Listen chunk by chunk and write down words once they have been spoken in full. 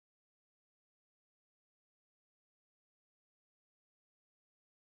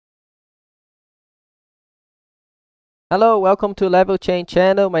Hello, welcome to Level Change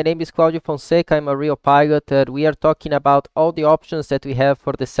channel. My name is Claudio Fonseca. I'm a real pilot. We are talking about all the options that we have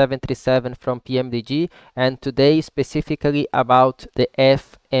for the 737 from Pmdg, and today specifically about the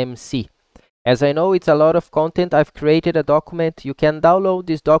FMC. As I know it's a lot of content, I've created a document. You can download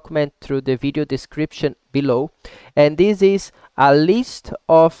this document through the video description below, and this is a list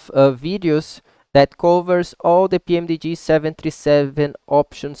of videos that covers all the Pmdg 737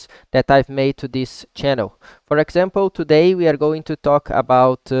 options that I've made to this channel. For example, today we are going to talk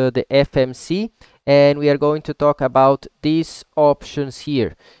about the FMC, and we are going to talk about these options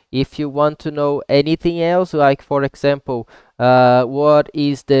here. If you want to know anything else, like for example, what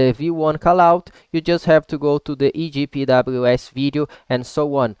is the V1 callout, you just have to go to the EGPWS video and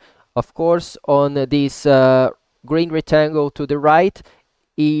so on. Of course, on this green rectangle to the right,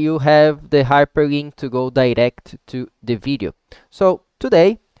 you have the hyperlink to go direct to the video. So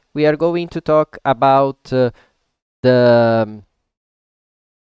today we are going to talk about the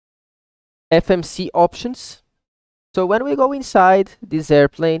FMC options. So when we go inside this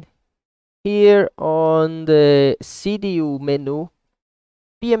airplane, here on the CDU menu,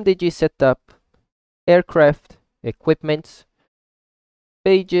 Pmdg setup, aircraft, equipment,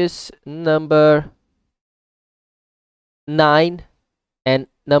 pages number 9 and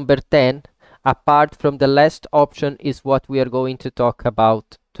number 10, apart from the last option, is what we are going to talk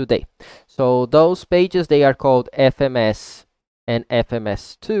about today. So those pages, they are called FMS and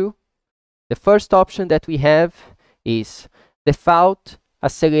FMS2. The first option that we have is default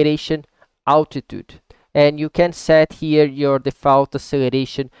acceleration altitude, and you can set here your default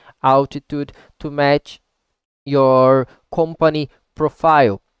acceleration altitude to match your company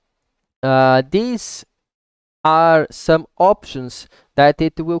profile. These are some options that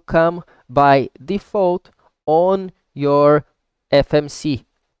it will come by default on your FMC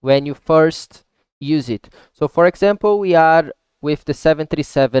when you first use it. So for example, we are with the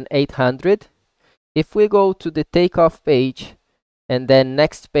 737-800. If we go to the takeoff page and then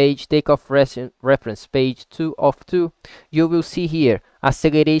next page, takeoff reference page 2 of 2, you will see here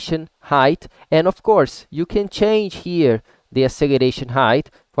acceleration height, and of course you can change here the acceleration height.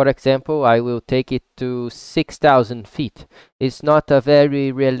 For example, I will take it to 6,000 feet. It's not a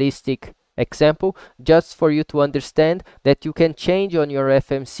very realistic example, just for you to understand that you can change on your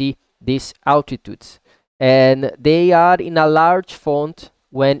FMC these altitudes, and they are in a large font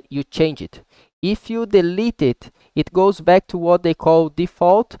when you change it. If you delete it, it goes back to what they call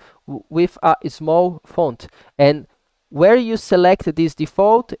default with a small font, and where you select this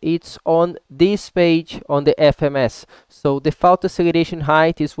default, it's on this page on the FMS. So default acceleration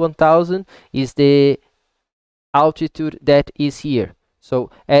height is 1000, is the altitude that is here.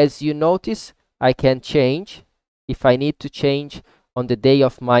 So as you notice, I can change if I need to change on the day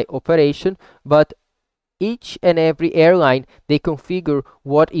of my operation, but each and every airline, they configure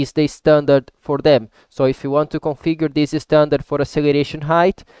what is the standard for them. So if you want to configure this standard for acceleration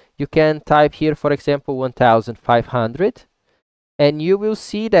height, you can type here, for example, 1500, and you will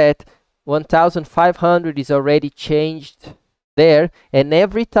see that 1500 is already changed there, and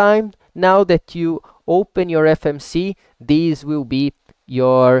every time now that you open your FMC, this will be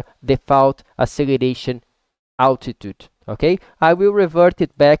your default acceleration altitude. Okay, I will revert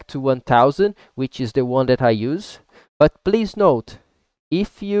it back to 1000, which is the one that I use. But please note,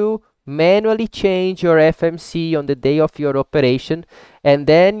 if you manually change your FMC on the day of your operation, and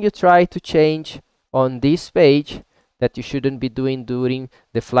then you try to change on this page, that you shouldn't be doing during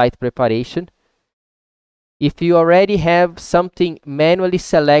the flight preparation, if you already have something manually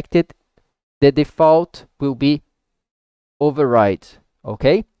selected, the default will be override.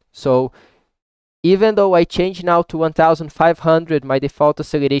 Okay, so even though I change now to 1500 my default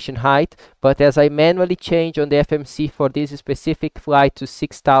acceleration height, but as I manually change on the FMC for this specific flight to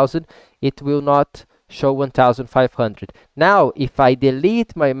 6000, it will not show 1500. Now, if I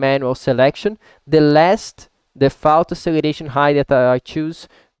delete my manual selection, the last default acceleration height that I choose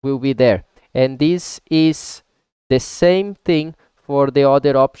will be there. And this is the same thing for the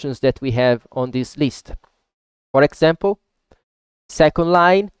other options that we have on this list. For example, second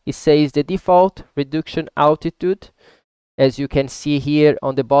line, it says the default reduction altitude. As you can see here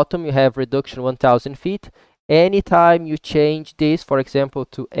on the bottom, you have reduction 1000 feet. Anytime you change this, for example,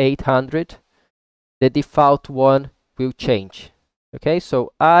 to 800, the default one will change. Okay,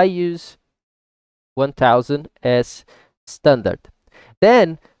 so I use 1000 as standard.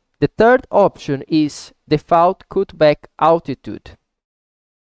 Then the third option is default CUTBACK altitude.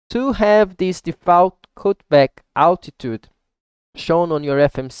 To have this default CUTBACK altitude shown on your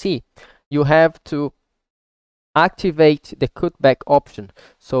FMC, you have to activate the CUTBACK option.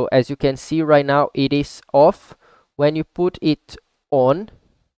 So as you can see right now, it is off. when you put it on,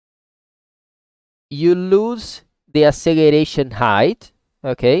 you lose the acceleration height.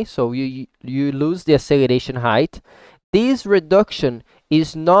 Okay, so you lose the acceleration height. This reduction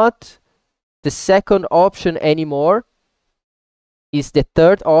is not the second option anymore, is the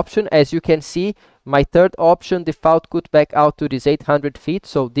third option. As you can see, my third option, default cutback altitude, is 800 feet.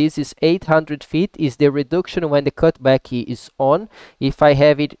 So this is 800 feet is the reduction when the cutback key is on. If I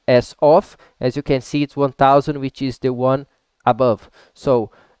have it as off, as you can see, it's 1000, which is the one above.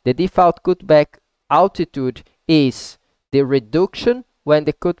 So the default cutback altitude is the reduction when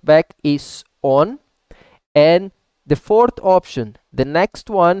the cutback is on. And the fourth option, the next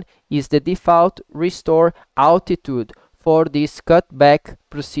one, is the default restore altitude for this cutback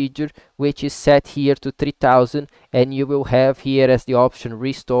procedure, which is set here to 3000, and you will have here as the option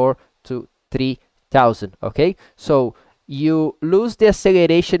restore to 3000. Okay, so you lose the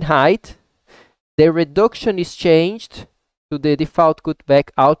acceleration height, the reduction is changed to the default cutback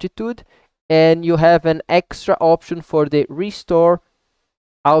altitude, and you have an extra option for the restore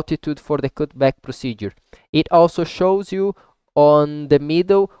altitude for the cutback procedure. It also shows you on the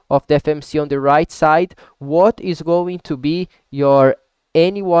middle of the FMC on the right side what is going to be your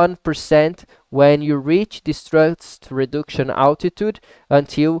any 1% when you reach the thrust reduction altitude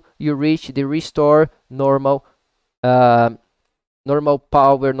until you reach the restore normal normal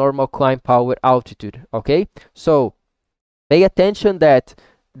climb power altitude. Okay, so pay attention that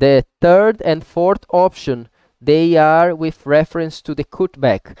the third and fourth option, they are with reference to the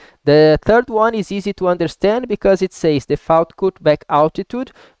cutback. The third one is easy to understand because it says default cutback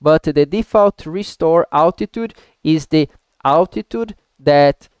altitude, but the default restore altitude is the altitude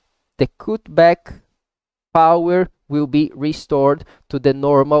that the cutback power will be restored to the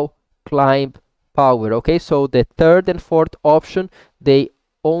normal climb power. Okay, so the third and fourth option, they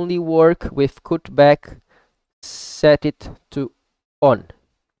only work with cutback set it to on.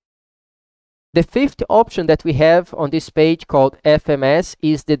 The fifth option that we have on this page called FMS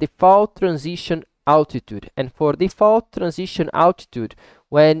is the default transition altitude. And for default transition altitude,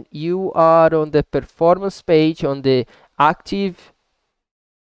 when you are on the performance page, on the active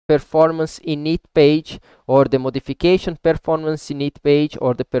performance init page, or the modification performance init page,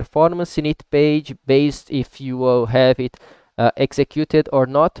 or the performance init page, based if you will have it executed or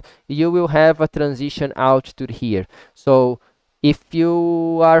not, you will have a transition altitude here. So if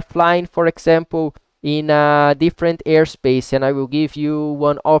you are flying, for example, in a different airspace, and I will give you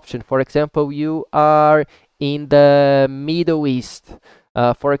one option. For example, you are in the Middle East,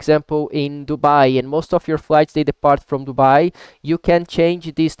 for example, in Dubai, and most of your flights, they depart from Dubai. You can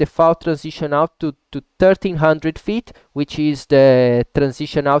change this default transition altitude to 1300 feet, which is the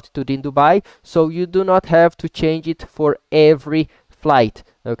transition altitude in Dubai. So you do not have to change it for every flight.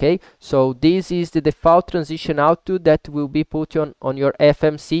 Okay, so this is the default transition altitude that will be put on your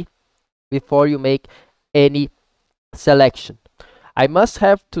FMC before you make any selection. I must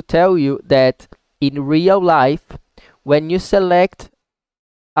have to tell you that in real life, when you select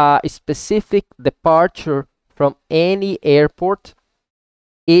a specific departure from any airport,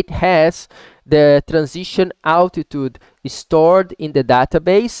 it has the transition altitude stored in the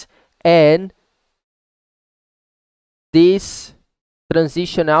database, and this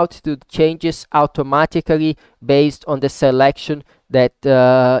transition altitude changes automatically based on the selection that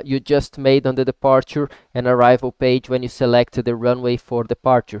you just made on the departure and arrival page when you select the runway for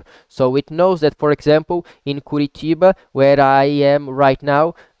departure. So it knows that, for example, in Curitiba, where I am right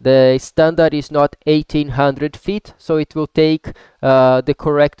now, the standard is not 1800 feet, so it will take the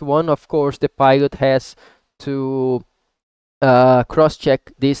correct one. Of course, the pilot has to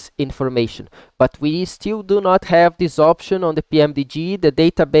cross-check this information, but we still do not have this option on the PMDG. The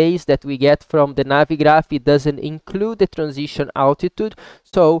database that we get from the Navigraph, it doesn't include the transition altitude,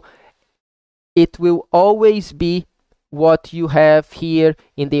 so it will always be what you have here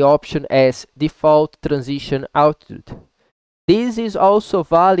in the option as default transition altitude. This is also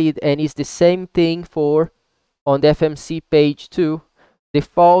valid and is the same thing for on the FMC page 2,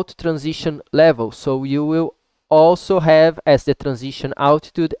 default transition level. So you will also have as the transition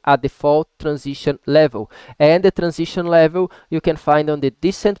altitude a default transition level, and the transition level you can find on the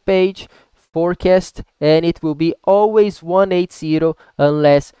descent page, forecast, and it will be always 180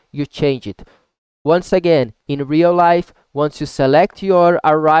 unless you change it. Once again, in real life, once you select your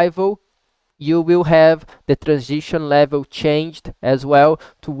arrival, you will have the transition level changed as well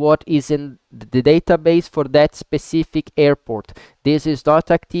to what is in the database for that specific airport. This is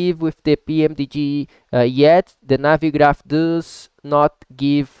not active with the PMDG yet. The Navigraph does not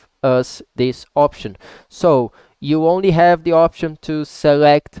give us this option. So you only have the option to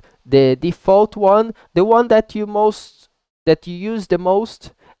select the default one, the one that you use the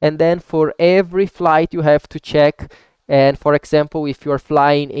most, and then for every flight you have to check. And for example, if you're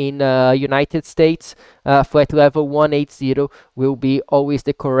flying in United States, flight level 180 will be always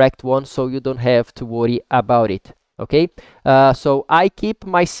the correct one, so you don't have to worry about it. Okay, so I keep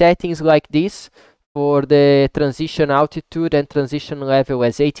my settings like this for the transition altitude and transition level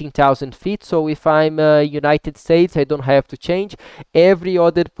as 18,000 feet. So if I'm United States, I don't have to change. Every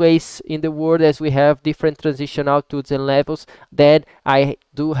other place in the world, as we have different transition altitudes and levels, then I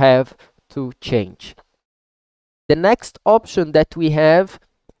do have to change. The next option that we have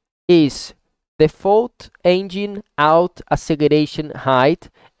is default engine out acceleration height,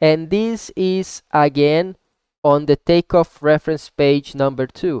 and this is again on the takeoff reference page number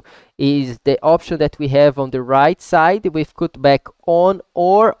 2, is the option that we have on the right side with CUTBACK on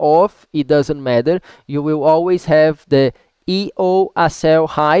or off. It doesn't matter. You will always have the EO ACCEL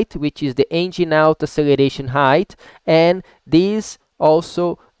height, which is the engine out acceleration height, and this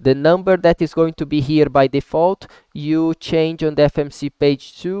also the number that is going to be here by default. You change on the FMC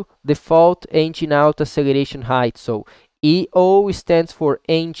page 2 default engine out acceleration height. So EO stands for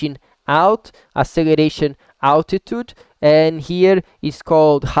engine out acceleration altitude, and here is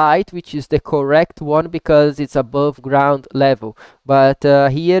called height, which is the correct one because it's above ground level. But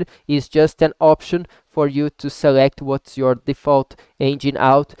here is just an option for you to select what's your default engine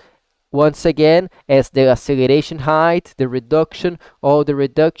out. Once again, as the acceleration height, the reduction, all the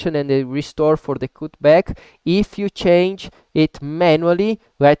reduction and the restore for the CUTBACK. If you change it manually,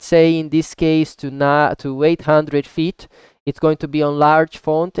 let's say in this case to 800 feet, it's going to be on large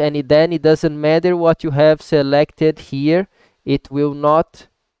font, and then it doesn't matter what you have selected here, it will not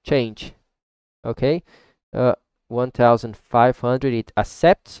change. Okay, 1500 it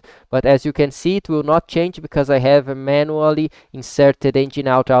accepts, but as you can see, it will not change because I have a manually inserted engine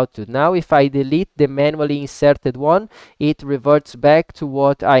out altitude. Now if I delete the manually inserted one, it reverts back to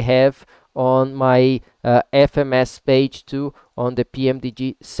what I have on my FMS page 2 on the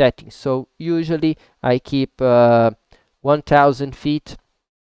Pmdg settings. So usually I keep 1000 feet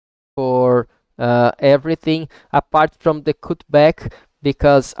for everything apart from the CUTBACK,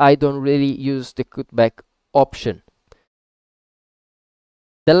 because I don't really use the CUTBACK option.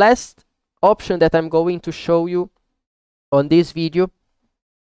 The last option that I'm going to show you on this video,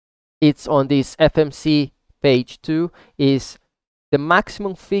 it's on this FMC page 2, is the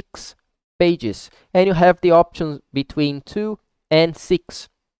maximum fix pages, and you have the options between 2 and 6.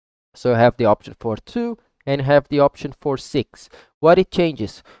 So you have the option for 2 and you have the option for 6. What it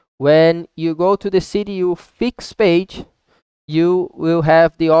changes, when you go to the CDU fix page, you will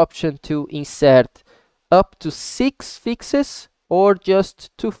have the option to insert up to 6 fixes or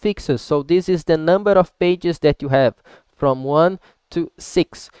just 2 fixes. So this is the number of pages that you have, from 1 to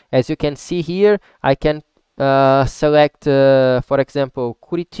 6. As you can see here, I can select, for example,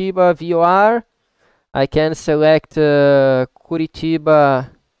 Curitiba VOR. I can select Curitiba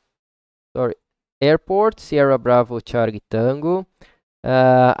Airport, Sierra Bravo Charlie Tango.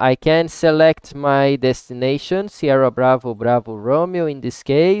 I can select my destination, Sierra Bravo Bravo Romeo in this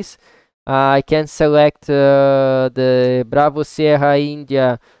case. I can select the Bravo Sierra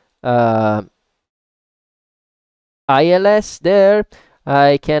India ILS there.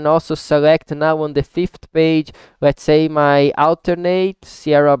 I can also select now on the 5th page, let's say my alternate,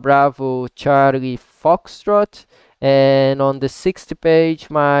 Sierra Bravo Charlie Foxtrot, and on the 6th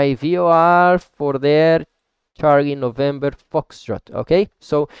page my VOR for there, Charlie November Foxtrot. Okay,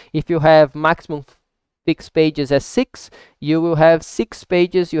 so if you have maximum fix pages as 6, you will have 6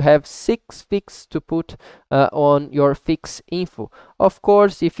 pages, you have 6 fix to put on your fix info. Of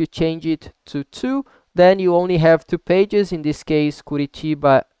course, if you change it to 2, then you only have 2 pages, in this case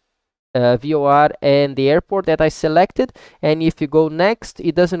Curitiba VOR and the airport that I selected. And if you go next,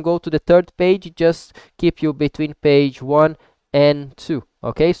 it doesn't go to the 3rd page, it just keep you between page 1 and 2.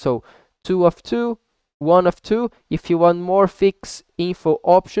 Okay, so 2 of 2, 1 of 2. If you want more fix info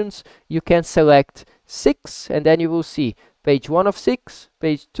options, you can select 6, and then you will see page 1 of 6,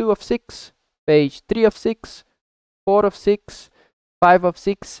 page 2 of 6, page 3 of 6, 4 of 6, 5 of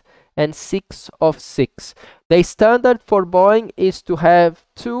 6, and 6 of 6. The standard for Boeing is to have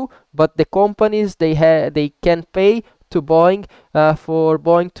 2, but the companies they can pay to Boeing for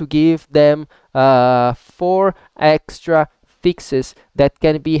Boeing to give them 4 extra fixes that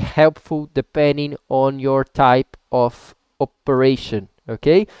can be helpful depending on your type of operation.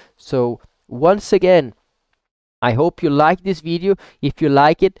 Okay, so once again, I hope you like this video. If you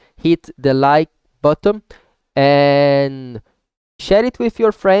like it, hit the like button and share it with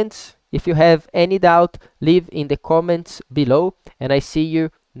your friends. If you have any doubt, leave in the comments below, and I see you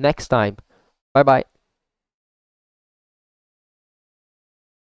next time. Bye bye.